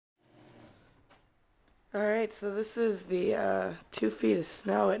Alright, so this is the 2 feet of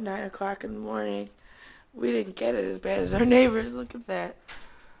snow at 9 o'clock in the morning. We didn't get it as bad as our neighbors. Look at that.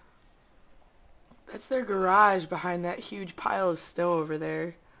 That's their garage behind that huge pile of snow over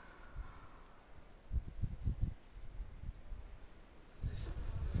there. This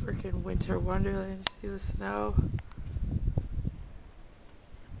freaking winter wonderland. You see the snow?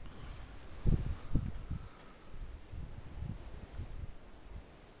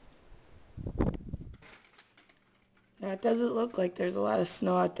 Now it doesn't look like there's a lot of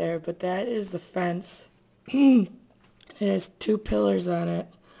snow out there, but that is the fence. It has 2 pillars on it.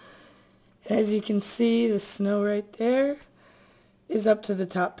 As you can see, the snow right there is up to the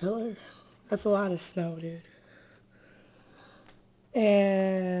top pillar. That's a lot of snow, dude.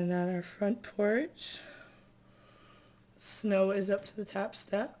 And on our front porch, snow is up to the top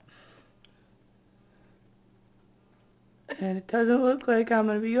step. And it doesn't look like I'm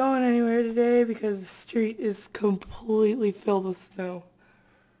going to be going anywhere today because the street is completely filled with snow.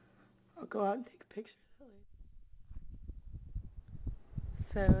 I'll go out and take a picture of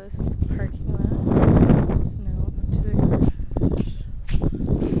that later. So this is the parking lot. Snow up to the garage.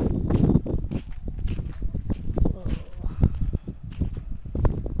 Whoa.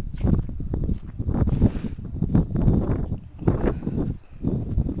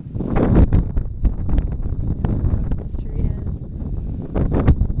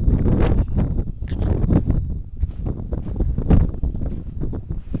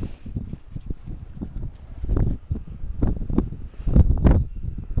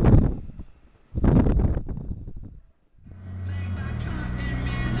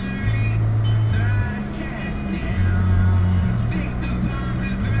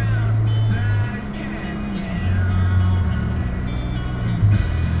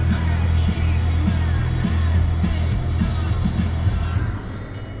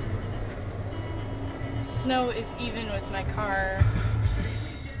 Snow is even with my car